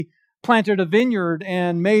flood, he planted a vineyard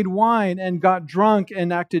and made wine and got drunk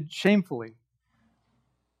and acted shamefully.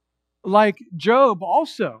 Like Job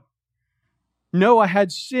also, Noah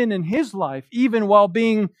had sin in his life, even while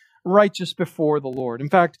being righteous before the Lord. In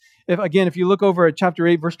fact, if you look over at chapter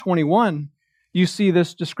 8, verse 21, you see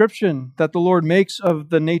this description that the Lord makes of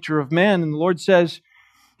the nature of man. And the Lord says,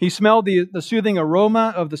 he smelled the soothing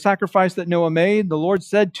aroma of the sacrifice that Noah made. The Lord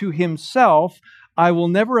said to himself, I will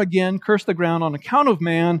never again curse the ground on account of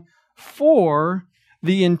man, for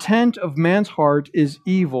the intent of man's heart is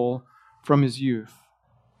evil from his youth.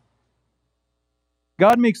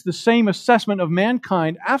 God makes the same assessment of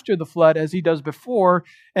mankind after the flood as he does before.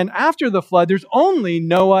 And after the flood, there's only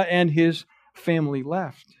Noah and his family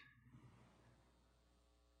left.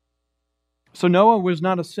 So Noah was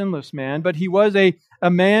not a sinless man, but he was a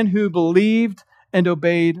man who believed and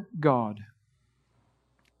obeyed God.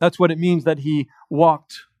 That's what it means that he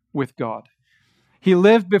walked with God. He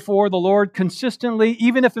lived before the Lord consistently,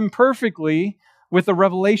 even if imperfectly, with the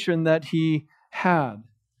revelation that he had.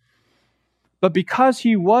 But because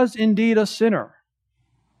he was indeed a sinner,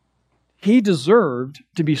 he deserved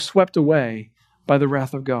to be swept away by the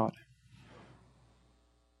wrath of God.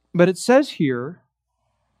 But it says here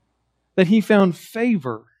that he found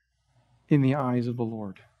favor in the eyes of the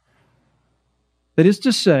Lord. That is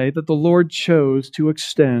to say, that the Lord chose to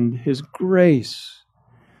extend his grace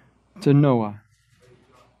to Noah.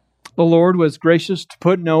 The Lord was gracious to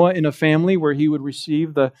put Noah in a family where he would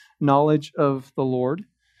receive the knowledge of the Lord.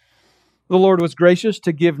 The Lord was gracious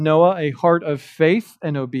to give Noah a heart of faith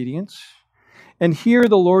and obedience. And here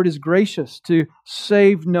the Lord is gracious to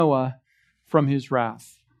save Noah from his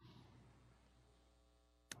wrath.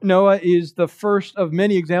 Noah is the first of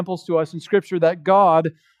many examples to us in Scripture that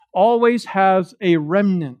God always has a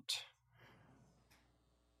remnant.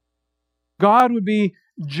 God would be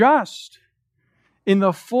just in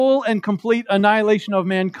the full and complete annihilation of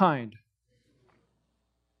mankind.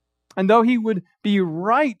 And though he would be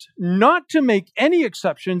right not to make any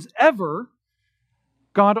exceptions ever,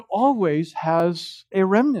 God always has a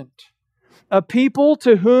remnant, a people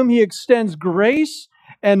to whom he extends grace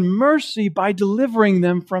and mercy by delivering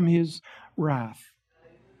them from his wrath.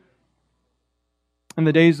 In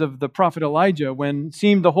the days of the prophet Elijah, when it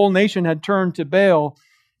seemed the whole nation had turned to Baal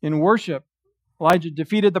in worship, Elijah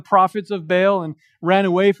defeated the prophets of Baal and ran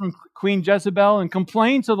away from Queen Jezebel and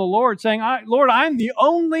complained to the Lord, saying, Lord, I'm the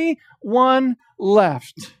only one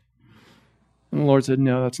left. And the Lord said,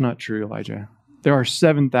 no, that's not true, Elijah. There are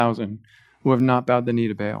 7,000 who have not bowed the knee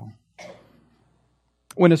to Baal.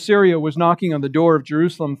 When Assyria was knocking on the door of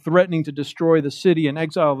Jerusalem, threatening to destroy the city and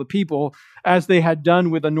exile the people, as they had done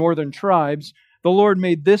with the northern tribes, the Lord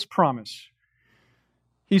made this promise.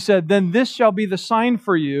 He said, then this shall be the sign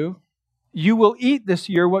for you. You will eat this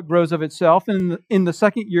year what grows of itself, and in the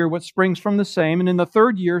second year what springs from the same, and in the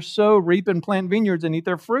third year sow, reap, and plant vineyards and eat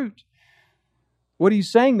their fruit. What he's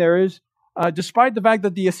saying there is, despite the fact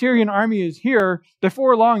that the Assyrian army is here,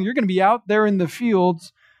 before long you're going to be out there in the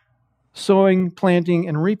fields sowing, planting,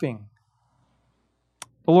 and reaping.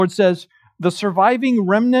 The Lord says, the surviving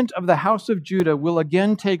remnant of the house of Judah will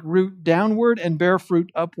again take root downward and bear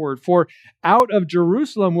fruit upward. For out of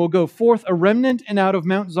Jerusalem will go forth a remnant, and out of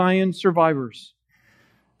Mount Zion survivors.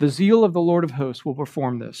 The zeal of the Lord of hosts will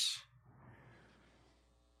perform this.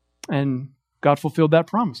 And God fulfilled that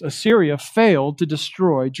promise. Assyria failed to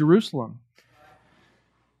destroy Jerusalem.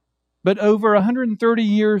 But over 130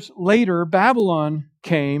 years later, Babylon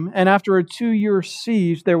came, and after a 2-year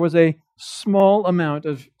siege, there was a small amount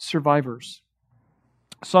of survivors.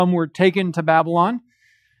 Some were taken to Babylon.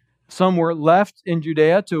 Some were left in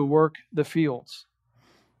Judea to work the fields.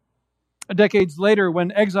 Decades later,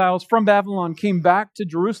 when exiles from Babylon came back to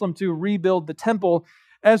Jerusalem to rebuild the temple,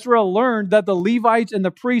 Ezra learned that the Levites and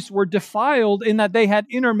the priests were defiled in that they had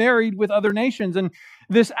intermarried with other nations. And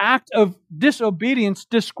this act of disobedience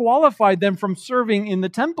disqualified them from serving in the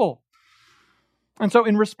temple. And so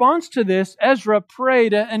in response to this, Ezra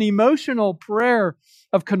prayed an emotional prayer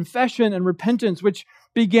of confession and repentance, which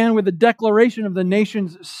began with a declaration of the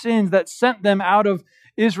nation's sins that sent them out of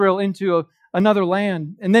Israel into another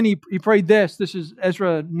land. And then he prayed this. This is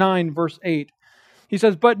Ezra 9, verse 8. He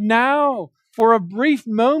says, "But now, for a brief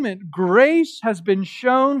moment, grace has been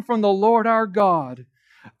shown from the Lord our God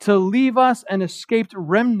to leave us an escaped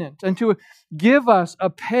remnant and to give us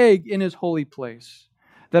a peg in His holy place,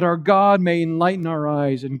 that our God may enlighten our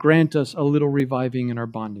eyes and grant us a little reviving in our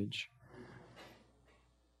bondage."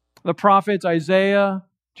 The prophets Isaiah,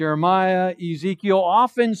 Jeremiah, Ezekiel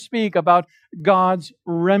often speak about God's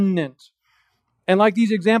remnant. And like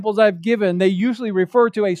these examples I've given, they usually refer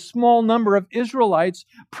to a small number of Israelites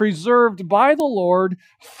preserved by the Lord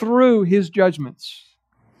through His judgments.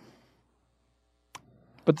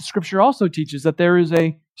 But the Scripture also teaches that there is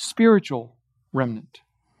a spiritual remnant.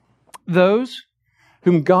 Those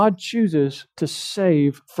whom God chooses to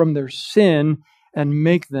save from their sin and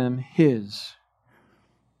make them His.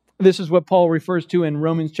 This is what Paul refers to in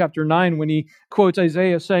Romans chapter 9 when he quotes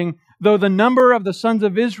Isaiah saying, "Though the number of the sons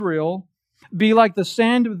of Israel be like the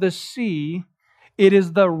sand of the sea, it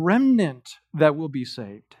is the remnant that will be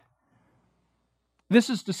saved." This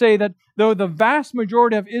is to say that though the vast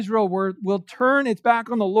majority of Israel will turn its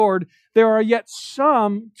back on the Lord, there are yet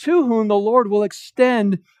some to whom the Lord will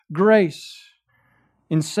extend grace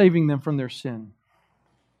in saving them from their sin.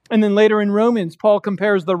 And then later in Romans, Paul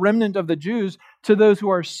compares the remnant of the Jews to those who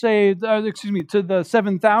are saved, to the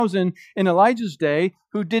 7,000 in Elijah's day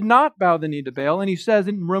who did not bow the knee to Baal. And he says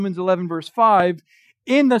in Romans 11, verse 5,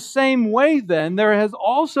 "In the same way then, there has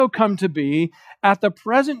also come to be at the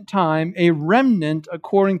present time a remnant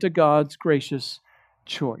according to God's gracious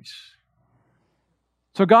choice."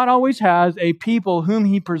 So God always has a people whom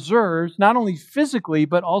He preserves, not only physically,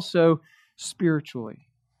 but also spiritually.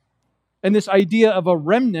 And this idea of a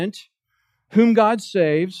remnant whom God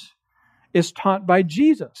saves is taught by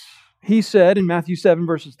Jesus. He said in Matthew 7,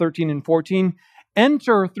 verses 13 and 14,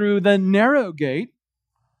 "Enter through the narrow gate,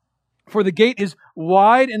 for the gate is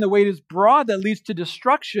wide and the way is broad that leads to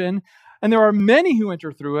destruction, and there are many who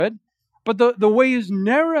enter through it, but the way is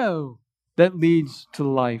narrow that leads to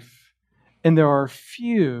life, and there are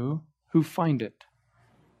few who find it."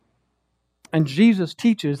 And Jesus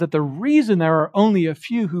teaches that the reason there are only a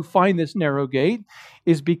few who find this narrow gate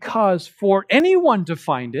is because for anyone to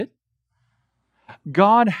find it,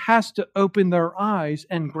 God has to open their eyes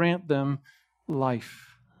and grant them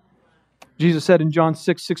life. Jesus said in John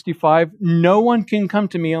 6:65, "No one can come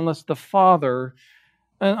to me unless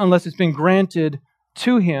it's been granted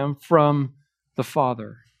to him from the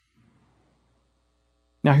Father."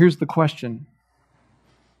 Now here's the question.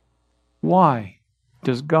 Why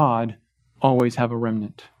does God always have a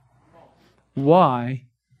remnant? Why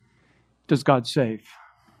does God save?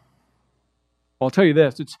 Well, I'll tell you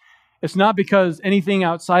this. It's not because anything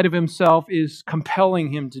outside of Himself is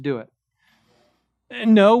compelling Him to do it.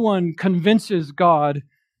 No one convinces God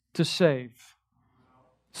to save.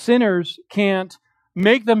 Sinners can't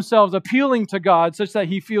make themselves appealing to God such that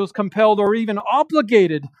He feels compelled or even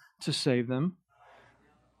obligated to save them.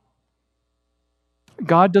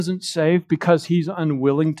 God doesn't save because He's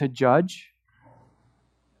unwilling to judge.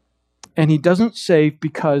 And He doesn't save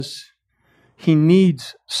because He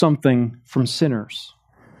needs something from sinners.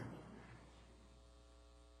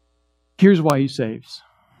 Here's why He saves.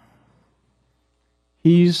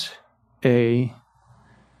 He's a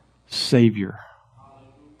Savior.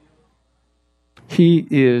 He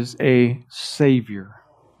is a Savior.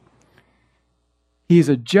 He's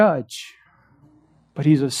a judge, but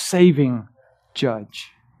He's a saving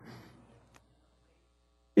judge.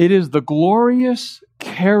 It is the glorious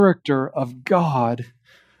character of God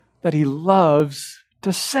that He loves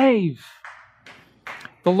to save.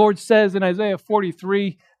 The Lord says in Isaiah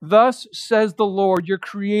 43, "Thus says the Lord, your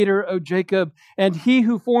Creator, O Jacob, and He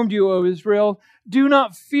who formed you, O Israel, do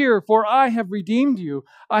not fear, for I have redeemed you.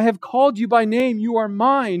 I have called you by name, you are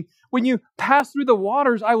mine. When you pass through the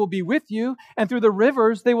waters, I will be with you, and through the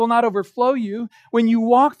rivers, they will not overflow you. When you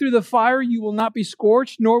walk through the fire, you will not be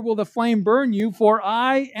scorched, nor will the flame burn you, for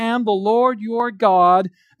I am the Lord your God,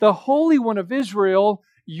 the Holy One of Israel,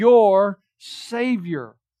 your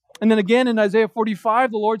Savior." And then again in Isaiah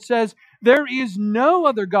 45, the Lord says, "There is no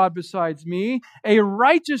other God besides me, a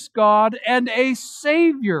righteous God and a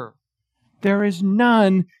Savior. There is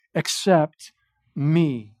none except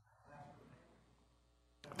me."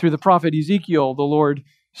 Through the prophet Ezekiel, the Lord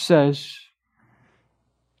says,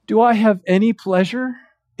 "Do I have any pleasure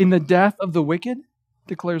in the death of the wicked,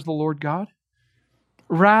 declares the Lord God,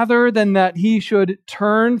 rather than that he should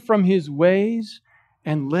turn from his ways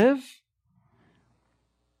and live?"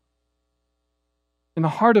 In the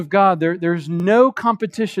heart of God, there's no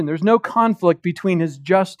competition, there's no conflict between His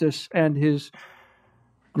justice and His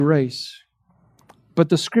grace. But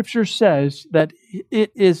the Scripture says that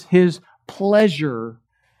it is His pleasure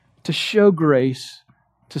to show grace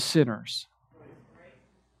to sinners.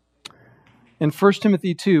 In 1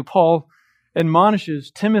 Timothy 2, Paul admonishes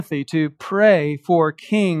Timothy to pray for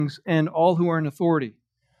kings and all who are in authority.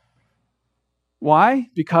 Why?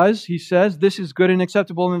 Because, he says, this is good and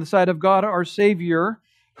acceptable in the sight of God, our Savior,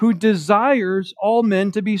 who desires all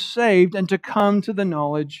men to be saved and to come to the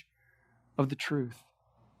knowledge of the truth.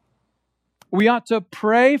 We ought to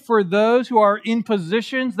pray for those who are in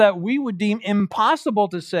positions that we would deem impossible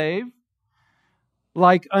to save,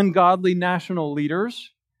 like ungodly national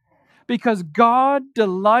leaders, because God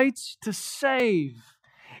delights to save,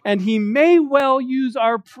 and He may well use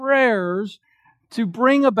our prayers to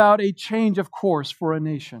bring about a change of course for a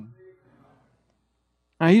nation.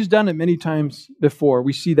 Now, He's done it many times before.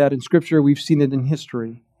 We see that in Scripture. We've seen it in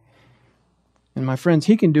history. And my friends,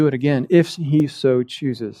 He can do it again if He so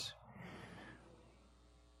chooses.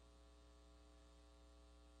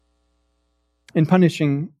 In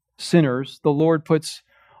punishing sinners, the Lord puts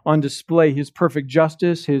on display His perfect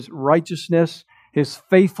justice, His righteousness, His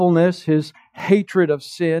faithfulness, His hatred of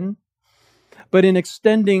sin. But in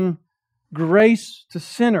extending grace to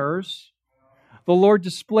sinners, the Lord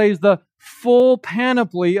displays the full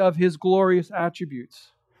panoply of His glorious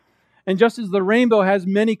attributes. And just as the rainbow has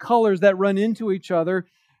many colors that run into each other,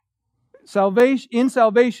 in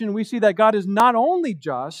salvation we see that God is not only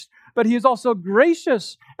just, but He is also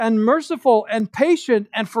gracious and merciful and patient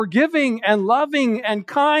and forgiving and loving and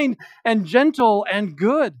kind and gentle and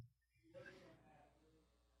good.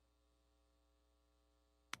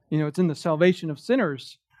 You know, it's in the salvation of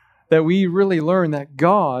sinners that we really learn that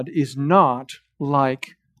God is not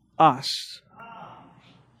like us.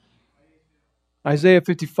 Isaiah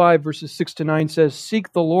 55 verses 6 to 9 says,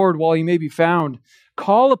 "Seek the Lord while He may be found.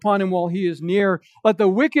 Call upon Him while He is near. Let the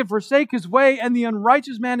wicked forsake his way and the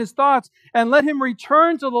unrighteous man his thoughts. And let him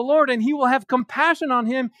return to the Lord, and He will have compassion on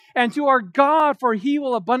him, and to our God, for He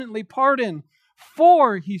will abundantly pardon.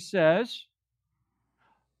 For," He says,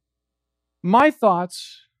 "my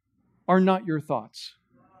thoughts are not your thoughts,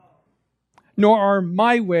 nor are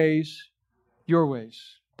my ways your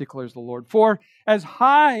ways, declares the Lord. For as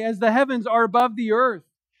high as the heavens are above the earth,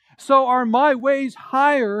 so are my ways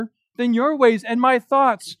higher than your ways, and my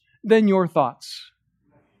thoughts than your thoughts."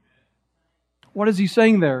 What is He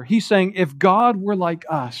saying there? He's saying if God were like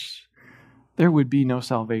us, there would be no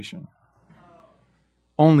salvation,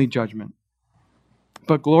 only judgment.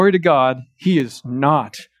 But glory to God, He is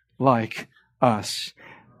not like us.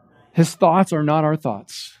 His thoughts are not our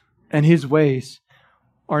thoughts, and His ways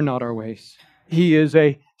are not our ways. He is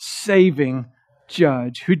a saving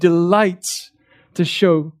judge who delights to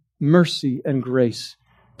show mercy and grace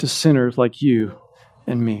to sinners like you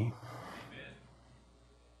and me.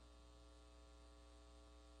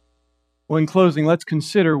 Well, in closing, let's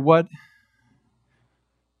consider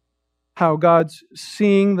how God's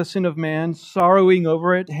seeing the sin of man, sorrowing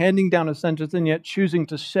over it, handing down a sentence, and yet choosing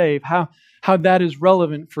to save, how that is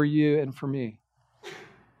relevant for you and for me.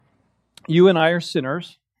 You and I are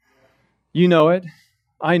sinners. You know it.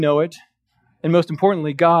 I know it. And most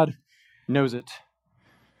importantly, God knows it.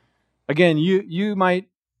 Again, you might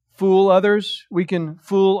fool others. We can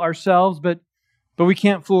fool ourselves, but we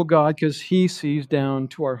can't fool God because He sees down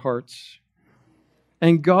to our hearts.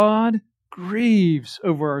 And God grieves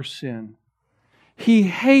over our sin. He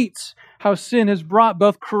hates how sin has brought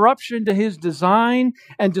both corruption to His design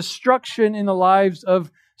and destruction in the lives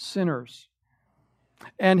of sinners.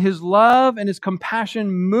 And His love and His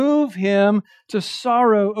compassion move Him to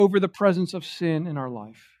sorrow over the presence of sin in our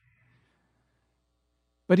life.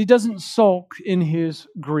 But He doesn't sulk in His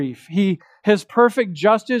grief. His perfect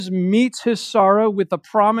justice meets His sorrow with the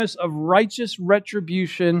promise of righteous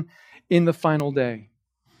retribution in the final day.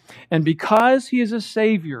 And because He is a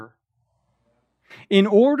Savior, in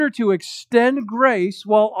order to extend grace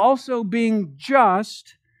while also being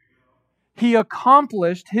just, He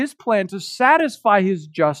accomplished His plan to satisfy His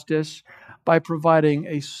justice by providing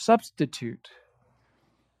a substitute.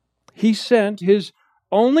 He sent His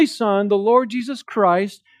only Son, the Lord Jesus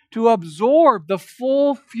Christ, to absorb the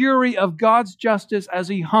full fury of God's justice as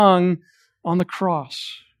He hung on the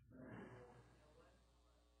cross.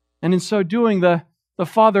 And in so doing, the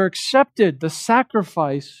Father accepted the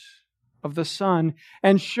sacrifice of the Son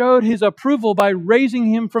and showed His approval by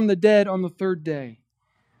raising Him from the dead on the third day.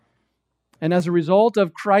 And as a result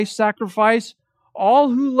of Christ's sacrifice, all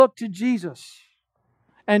who look to Jesus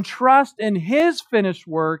and trust in His finished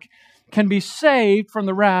work can be saved from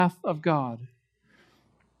the wrath of God.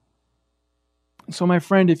 So, my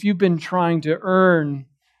friend, if you've been trying to earn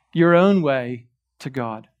your own way to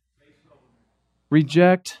God,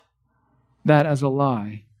 reject that as a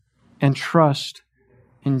lie and trust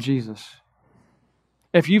in Jesus.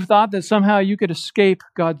 If you've thought that somehow you could escape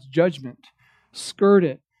God's judgment, skirt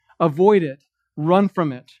it, avoid it, run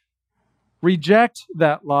from it, reject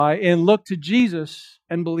that lie and look to Jesus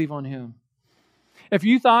and believe on Him. If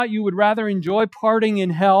you thought you would rather enjoy partying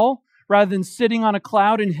in hell rather than sitting on a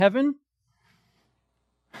cloud in heaven,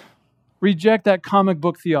 reject that comic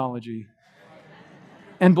book theology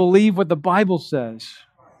and believe what the Bible says,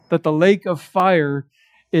 that the lake of fire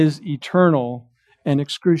is eternal and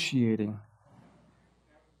excruciating.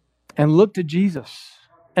 And look to Jesus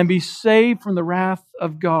and be saved from the wrath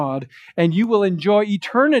of God, and you will enjoy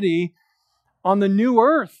eternity on the new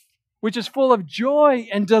earth, which is full of joy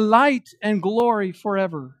and delight and glory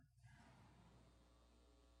forever.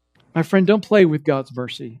 My friend, don't play with God's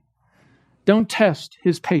mercy. Don't test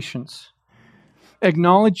His patience.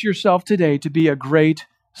 Acknowledge yourself today to be a great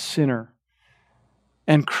sinner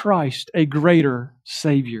and Christ a greater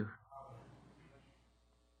Savior.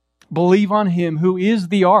 Believe on Him who is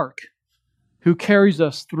the ark, who carries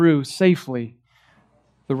us through safely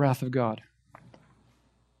the wrath of God.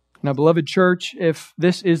 Now, beloved church, if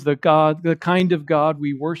this is the kind of God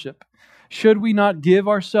we worship, should we not give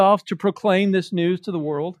ourselves to proclaim this news to the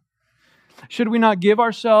world? Should we not give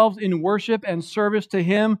ourselves in worship and service to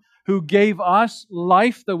Him who gave us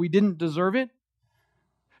life though we didn't deserve it?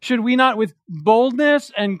 Should we not with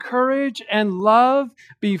boldness and courage and love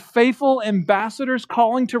be faithful ambassadors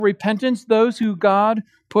calling to repentance those who God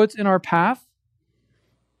puts in our path?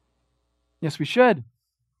 Yes, we should.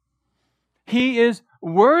 He is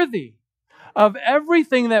worthy of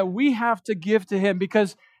everything that we have to give to Him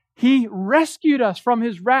because He rescued us from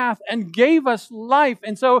His wrath and gave us life.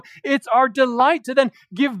 And so it's our delight to then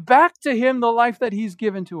give back to Him the life that He's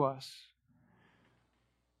given to us.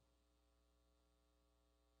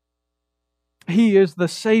 He is the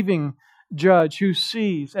saving judge who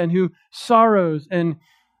sees and who sorrows and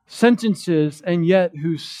sentences and yet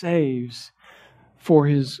who saves for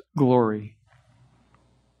His glory.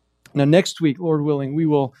 Now, next week, Lord willing, we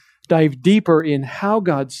will dive deeper in how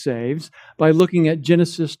God saves by looking at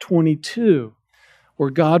Genesis 22, where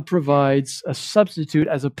God provides a substitute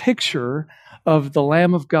as a picture of the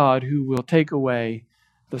Lamb of God who will take away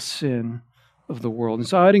the sin of the world. And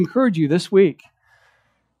so I'd encourage you this week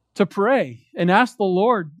to pray and ask the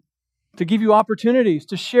Lord to give you opportunities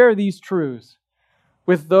to share these truths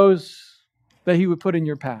with those that He would put in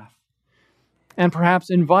your path. And perhaps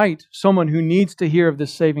invite someone who needs to hear of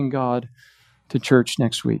this saving God to church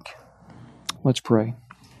next week. Let's pray.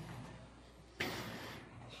 And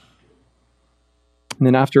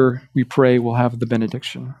then after we pray, we'll have the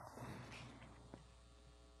benediction.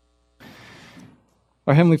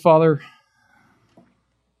 Our Heavenly Father,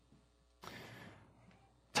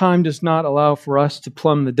 time does not allow for us to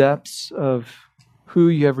plumb the depths of who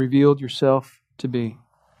You have revealed Yourself to be.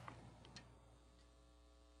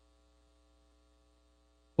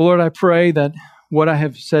 Lord, I pray that what I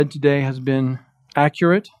have said today has been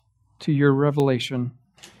accurate to Your revelation,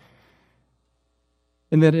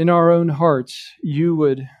 and that in our own hearts You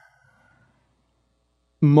would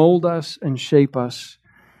mold us and shape us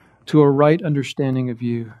to a right understanding of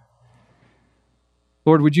You.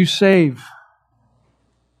 Lord, would You save?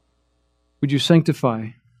 Would You sanctify?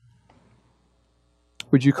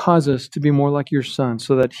 Would you cause us to be more like your Son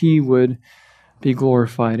so that he would be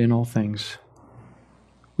glorified in all things?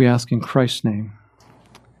 We ask in Christ's name.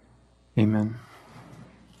 Amen.